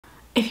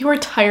If you are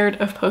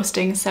tired of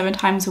posting 7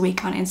 times a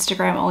week on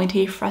Instagram only to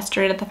be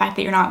frustrated at the fact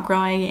that you're not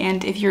growing,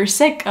 and if you're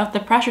sick of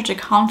the pressure to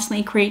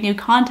constantly create new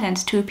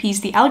content to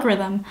appease the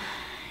algorithm,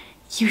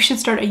 you should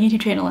start a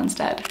YouTube channel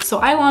instead. So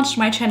I launched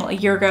my channel a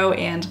year ago,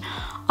 and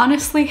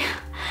honestly,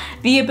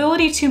 the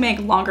ability to make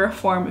longer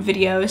form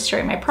videos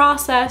sharing my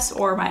process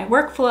or my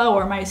workflow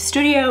or my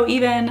studio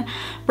even,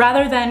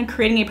 rather than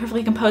creating a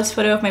perfectly composed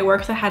photo of my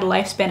work that had a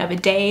lifespan of a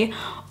day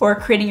or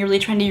creating a really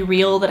trendy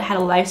reel that had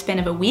a lifespan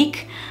of a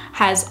week,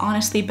 has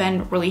honestly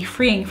been really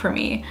freeing for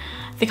me.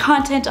 The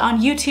content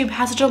on YouTube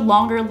has such a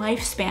longer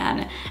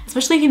lifespan,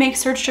 especially if you make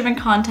search-driven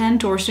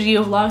content or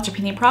studio vlogs or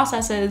painting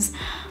processes.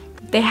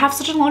 They have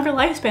such a longer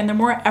lifespan, they're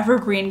more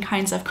evergreen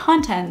kinds of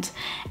content,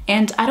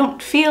 and I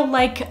don't feel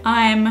like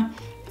I'm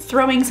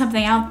throwing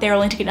something out there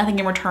only to get nothing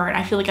in return.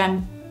 I feel like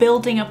I'm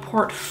building a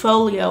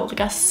portfolio,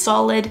 like a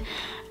solid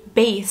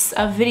base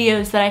of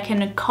videos that I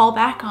can call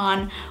back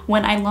on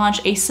when I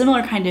launch a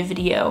similar kind of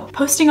video.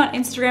 Posting on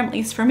Instagram, at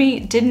least for me,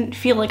 didn't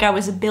feel like I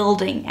was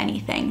building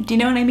anything. Do you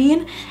know what I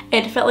mean?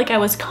 It felt like I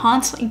was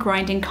constantly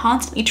grinding,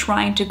 constantly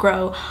trying to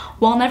grow,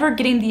 while never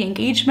getting the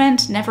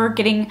engagement, never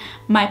getting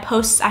my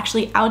posts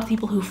actually out to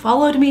people who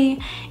followed me,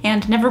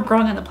 and never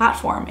growing on the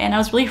platform. And I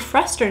was really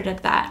frustrated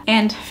at that.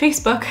 And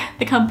Facebook,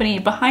 the company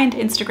behind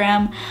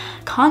Instagram,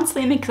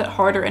 constantly makes it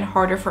harder and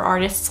harder for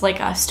artists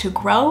like us to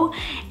grow,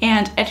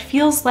 and it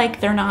feels like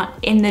they're not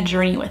in the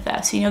journey with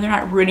us. You know, they're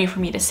not rooting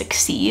for me to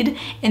succeed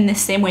in the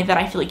same way that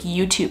I feel like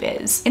YouTube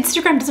is.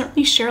 Instagram doesn't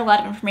really share a lot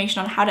of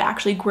information on how to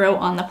actually grow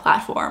on the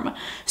platform,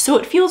 so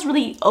it feels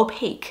really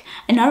opaque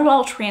and not at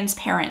all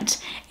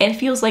transparent. It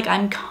feels like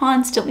I'm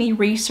constantly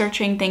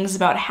researching things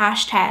about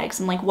hashtags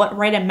and like what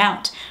right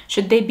amount.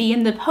 Should they be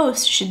in the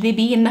post? Should they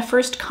be in the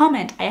first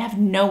comment? I have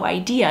no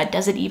idea.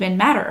 Does it even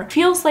matter? It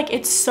feels like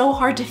it's so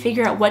hard to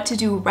figure out what to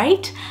do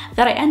right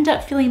that I end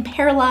up feeling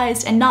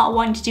paralyzed and not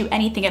wanting to do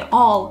anything at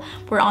all,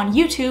 where on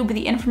YouTube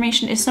the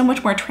information is so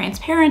much more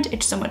transparent,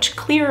 it's so much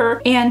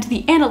clearer, and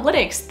the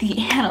analytics,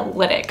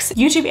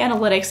 YouTube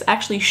analytics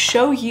actually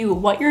show you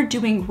what you're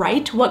doing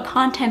right, what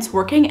content's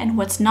working and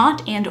what's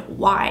not, and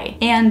why.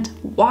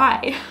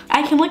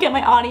 I can look at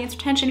my audience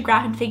retention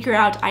graph and figure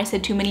out I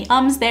said too many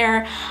ums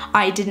there,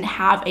 I didn't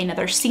have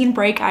another scene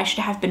break, I should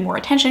have been more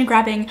attention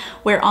grabbing,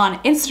 where on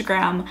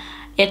Instagram,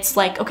 it's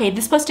like, okay,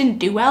 this post didn't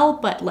do well,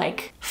 but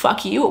like,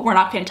 fuck you, we're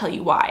not gonna tell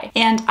you why.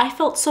 And I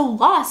felt so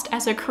lost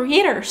as a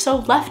creator, so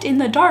left in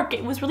the dark.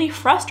 It was really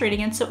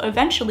frustrating, and so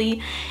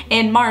eventually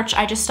in March,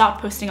 I just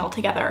stopped posting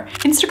altogether.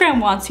 Instagram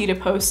wants you to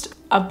post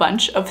a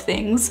bunch of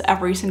things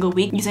every single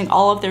week using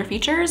all of their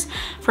features,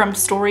 from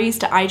stories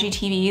to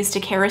IGTVs to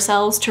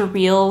carousels to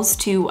reels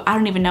to I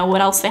don't even know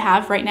what else they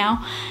have right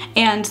now.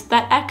 And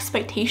that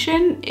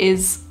expectation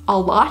is a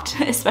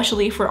lot,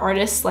 especially for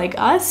artists like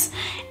us.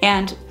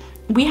 And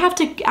we have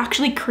to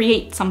actually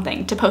create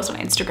something to post on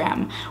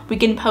Instagram. We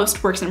can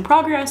post works in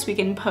progress, we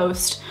can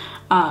post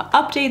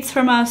updates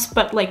from us,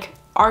 but like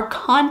our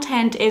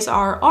content is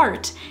our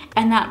art,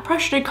 and that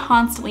pressure to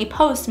constantly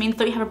post means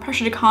that we have a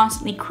pressure to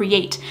constantly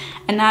create,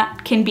 and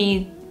that can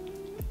be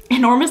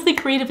enormously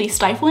creatively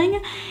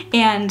stifling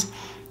and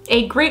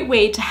a great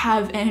way to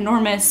have an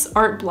enormous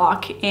art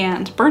block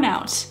and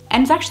burnout.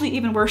 And it's actually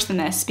even worse than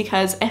this,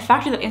 because a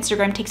factor that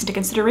Instagram takes into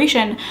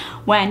consideration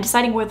when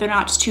deciding whether or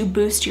not to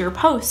boost your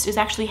post is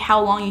actually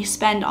how long you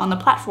spend on the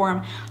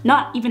platform,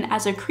 not even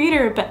as a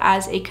creator, but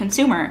as a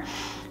consumer.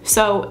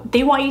 So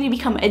they want you to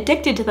become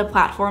addicted to the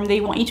platform,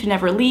 they want you to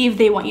never leave,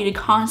 they want you to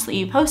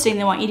constantly be posting,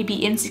 they want you to be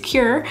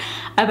insecure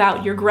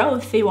about your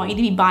growth, they want you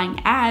to be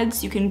buying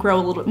ads, you can grow a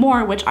little bit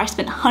more, which I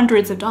spent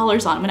hundreds of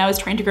dollars on when I was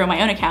trying to grow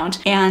my own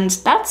account, and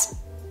that's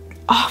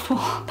awful.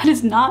 That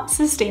is not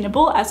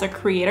sustainable as a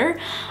creator,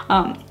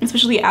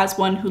 especially as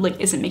one who like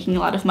isn't making a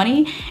lot of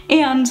money,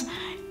 and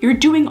you're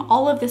doing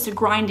all of this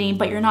grinding,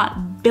 but you're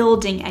not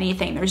building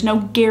anything. There's no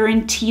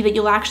guarantee that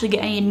you'll actually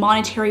get any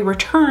monetary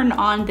return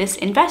on this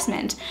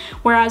investment.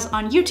 Whereas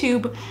on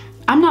YouTube,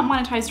 I'm not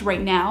monetized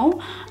right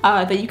now,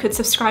 that you could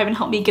subscribe and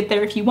help me get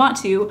there if you want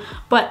to,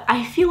 but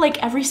I feel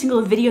like every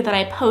single video that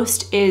I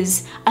post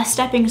is a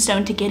stepping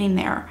stone to getting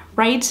there,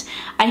 right?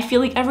 I feel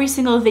like every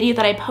single video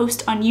that I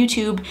post on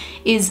YouTube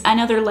is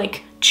another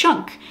like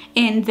chunk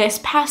in this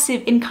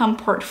passive income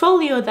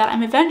portfolio that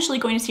I'm eventually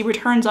going to see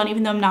returns on,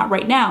 even though I'm not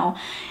right now.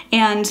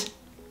 And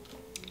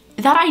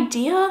that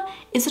idea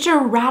is such a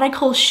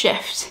radical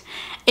shift.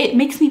 It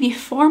makes me be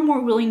far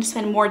more willing to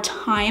spend more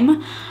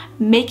time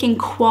making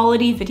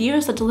quality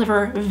videos that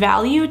deliver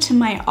value to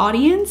my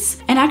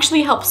audience and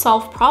actually help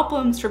solve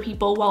problems for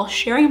people while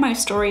sharing my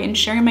story and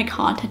sharing my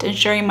content and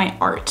sharing my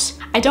art.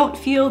 I don't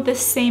feel this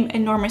same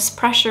enormous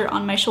pressure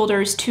on my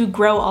shoulders to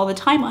grow all the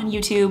time on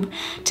YouTube,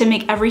 to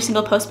make every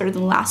single post better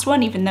than the last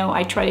one, even though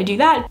I try to do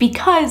that,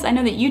 because I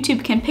know that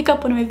YouTube can pick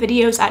up one of my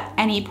videos at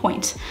any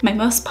point. My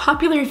most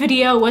popular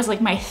video was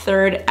like my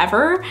 3rd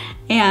ever,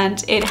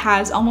 and it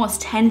has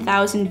almost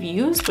 10,000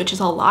 views, which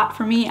is a lot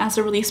for me as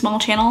a really small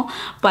channel,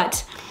 but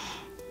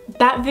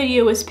that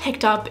video was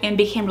picked up and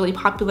became really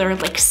popular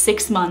like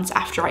 6 months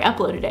after I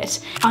uploaded it.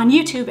 On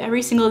YouTube,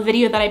 every single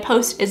video that I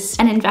post is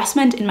an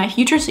investment in my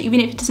future, so even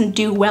if it doesn't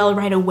do well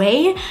right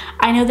away,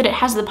 I know that it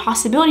has the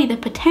possibility, the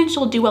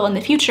potential to do well in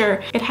the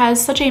future. It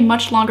has such a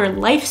much longer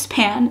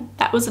lifespan,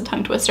 that was a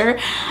tongue twister,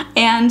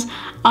 and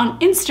on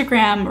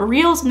Instagram,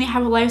 Reels only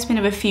have a lifespan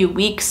of a few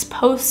weeks,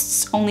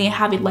 posts only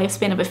have a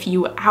lifespan of a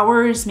few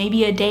hours,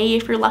 maybe a day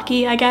if you're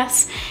lucky, I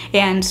guess,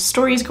 and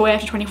stories go away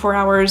after 24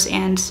 hours,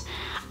 and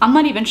I'm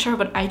not even sure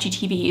what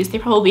IGTVs, they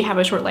probably have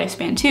a short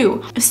lifespan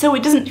too. So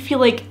it doesn't feel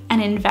like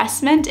an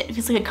investment, it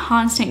feels like a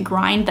constant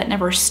grind that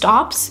never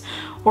stops.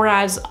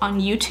 Whereas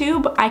on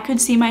YouTube, I could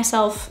see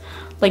myself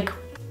like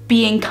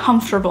being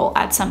comfortable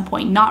at some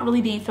point, not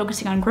really being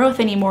focusing on growth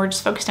anymore,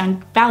 just focused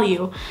on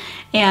value.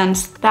 And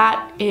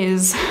that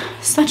is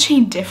such a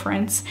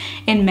difference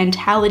in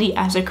mentality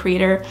as a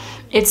creator.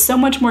 It's so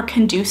much more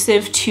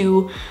conducive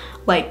to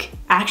like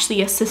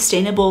actually a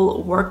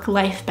sustainable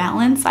work-life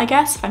balance, I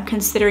guess, if I'm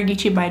considering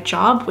YouTube my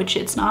job, which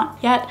it's not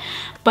yet.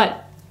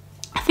 But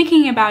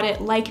thinking about it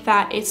like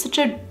that, it's such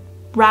a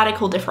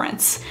radical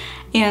difference.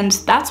 And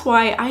that's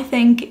why I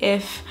think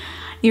if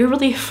you're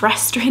really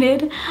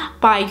frustrated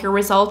by your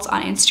results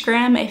on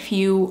Instagram, if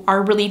you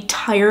are really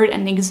tired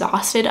and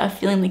exhausted of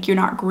feeling like you're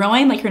not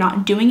growing, like you're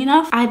not doing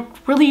enough, I'd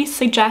really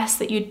suggest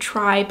that you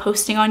try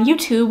posting on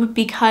YouTube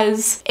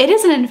because it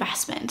is an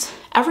investment.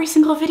 Every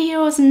single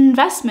video is an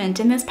investment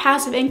in this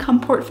passive income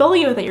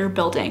portfolio that you're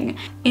building.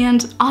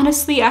 And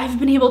honestly, I've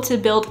been able to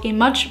build a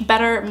much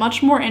better,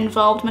 much more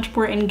involved, much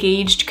more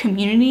engaged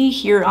community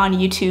here on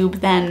YouTube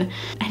than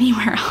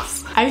anywhere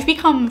else. I've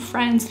become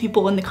friends with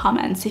people in the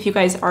comments. If you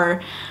guys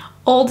are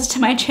old to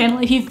my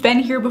channel, if you've been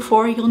here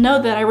before, you'll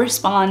know that I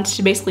respond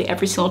to basically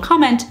every single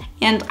comment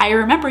and I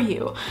remember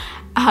you.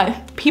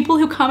 People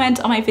who comment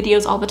on my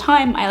videos all the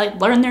time, I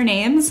like learn their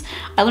names.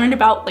 I learned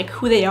about like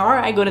who they are.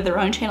 I go to their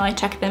own channel, I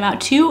check them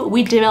out too.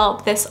 We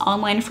develop this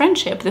online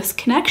friendship, this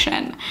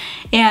connection.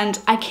 And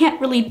I can't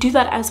really do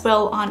that as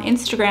well on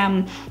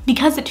Instagram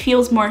because it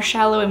feels more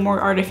shallow and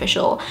more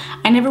artificial.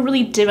 I never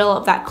really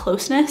developed that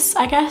closeness,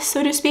 I guess,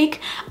 so to speak.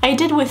 I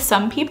did with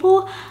some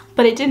people,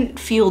 but it didn't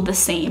feel the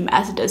same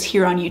as it does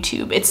here on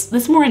YouTube. It's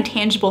this more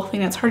intangible thing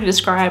that's hard to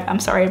describe. I'm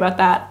sorry about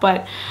that,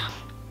 but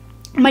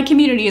my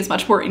community is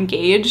much more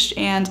engaged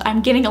and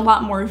I'm getting a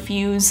lot more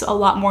views, a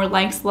lot more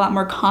likes, a lot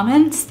more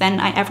comments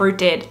than I ever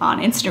did on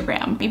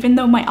Instagram, even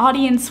though my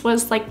audience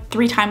was like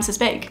 3 times as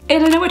big.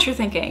 And I know what you're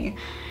thinking.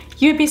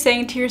 You'd be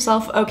saying to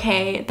yourself,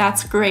 okay,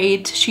 that's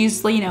great.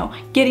 She's, you know,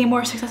 getting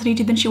more success on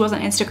YouTube than she was on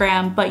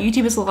Instagram, but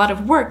YouTube is a lot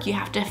of work. You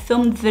have to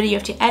film the video, you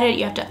have to edit,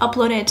 you have to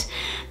upload it.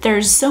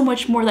 There's so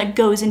much more that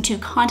goes into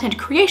content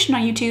creation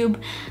on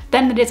YouTube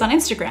than it is on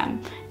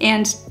Instagram.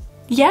 And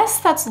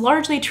yes, that's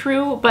largely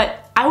true, but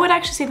I would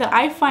actually say that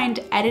I find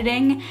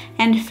editing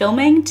and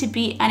filming to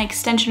be an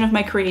extension of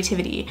my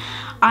creativity.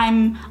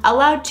 I'm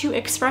allowed to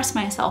express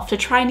myself, to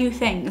try new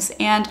things,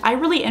 and I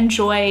really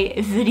enjoy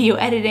video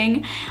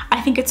editing.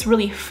 I think it's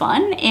really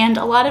fun, and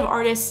a lot of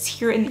artists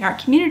here in the art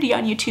community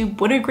on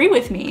YouTube would agree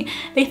with me.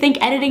 They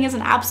think editing is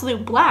an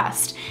absolute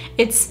blast.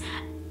 It's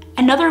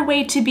another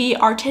way to be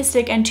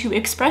artistic and to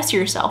express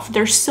yourself.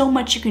 There's so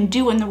much you can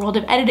do in the world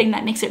of editing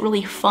that makes it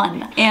really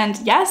fun. And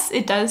yes,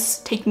 it does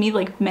take me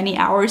like many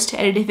hours to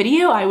edit a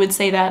video. I would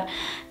say that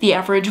the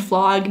average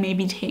vlog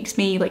maybe takes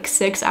me like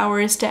 6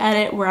 hours to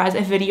edit, whereas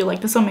a video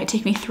like this one might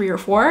take me 3 or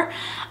 4.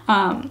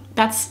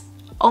 That's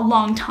a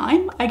long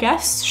time, I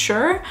guess,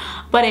 sure,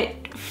 but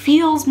it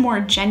feels more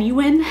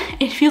genuine.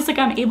 It feels like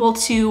I'm able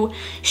to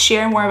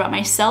share more about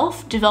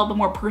myself, develop a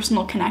more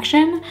personal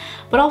connection,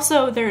 but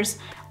also there's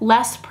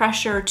less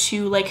pressure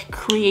to like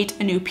create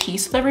a new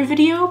piece with every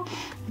video.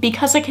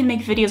 Because I can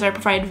make videos that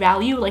provide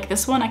value like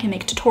this one, I can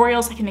make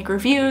tutorials, I can make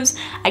reviews,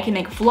 I can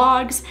make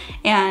vlogs,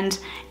 and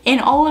in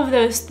all of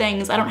those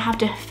things, I don't have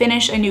to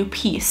finish a new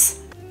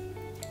piece.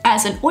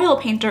 As an oil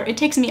painter, it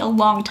takes me a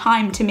long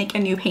time to make a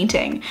new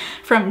painting,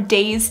 from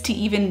days to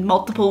even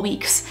multiple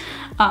weeks.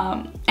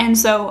 And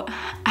so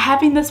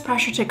having this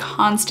pressure to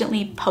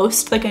constantly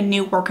post like a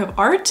new work of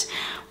art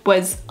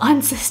was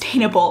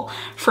unsustainable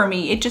for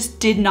me. It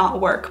just did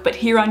not work. But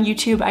here on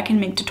YouTube, I can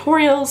make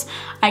tutorials,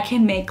 I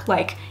can make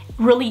like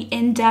really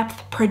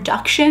in-depth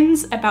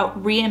productions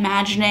about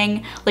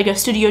reimagining like a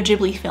Studio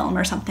Ghibli film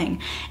or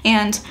something.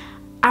 And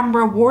I'm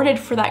rewarded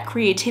for that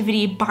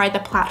creativity by the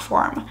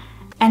platform.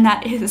 And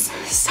that is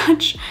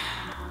such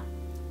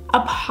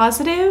a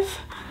positive.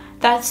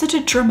 That's such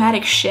a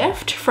dramatic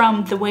shift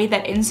from the way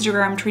that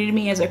Instagram treated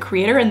me as a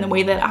creator and the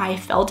way that I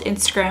felt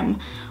Instagram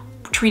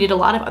treated a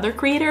lot of other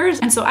creators.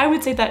 And so I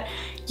would say that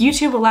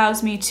YouTube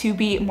allows me to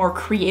be more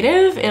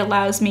creative, it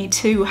allows me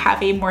to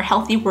have a more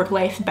healthy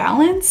work-life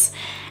balance,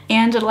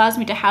 and it allows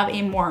me to have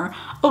a more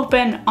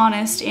open,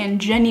 honest,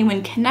 and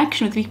genuine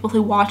connection with people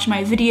who watch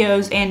my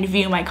videos and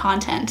view my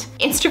content.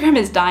 Instagram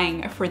is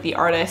dying for the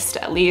artist,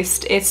 at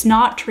least. It's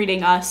not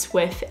treating us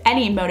with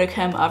any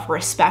modicum of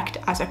respect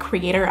as a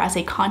creator, as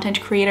a content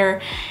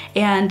creator,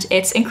 and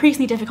it's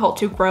increasingly difficult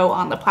to grow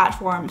on the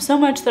platform, so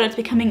much that it's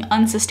becoming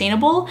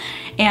unsustainable.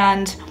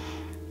 And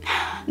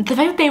the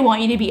fact that they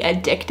want you to be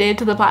addicted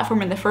to the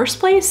platform in the first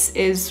place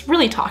is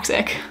really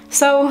toxic.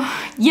 So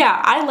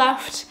yeah, I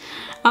left.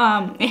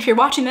 If you're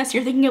watching this,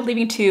 you're thinking of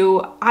leaving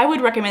too, I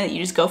would recommend that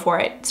you just go for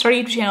it. Start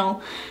a YouTube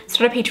channel,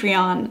 start a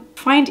Patreon,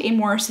 find a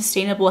more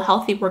sustainable,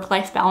 healthy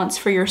work-life balance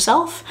for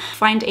yourself.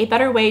 Find a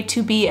better way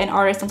to be an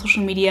artist on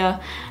social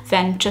media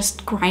than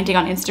just grinding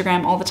on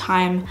Instagram all the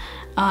time,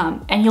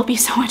 and you'll be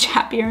so much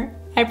happier.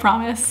 I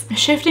promise.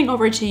 Shifting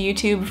over to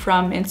YouTube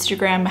from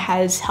Instagram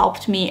has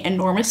helped me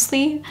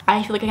enormously.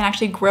 I feel like I can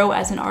actually grow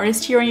as an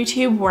artist here on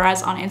YouTube,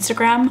 whereas on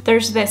Instagram,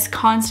 there's this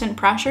constant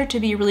pressure to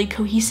be a really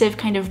cohesive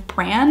kind of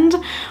brand,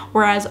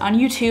 whereas on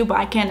YouTube,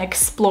 I can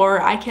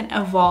explore, I can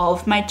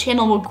evolve. My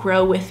channel will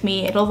grow with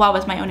me. It'll evolve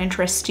as my own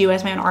interests do,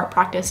 as my own art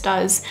practice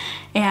does,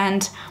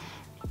 and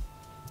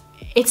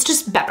it's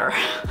just better.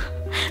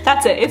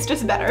 That's it, it's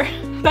just better.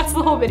 That's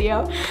the whole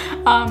video.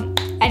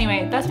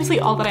 Anyway, that's basically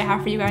all that I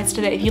have for you guys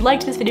today. If you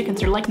liked this video,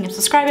 consider liking and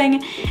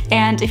subscribing.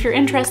 And if you're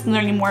interested in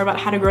learning more about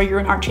how to grow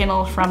your own art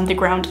channel from the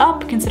ground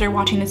up, consider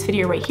watching this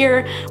video right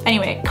here.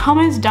 Anyway,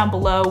 comment down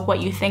below what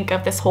you think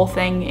of this whole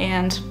thing,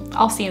 and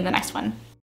I'll see you in the next one.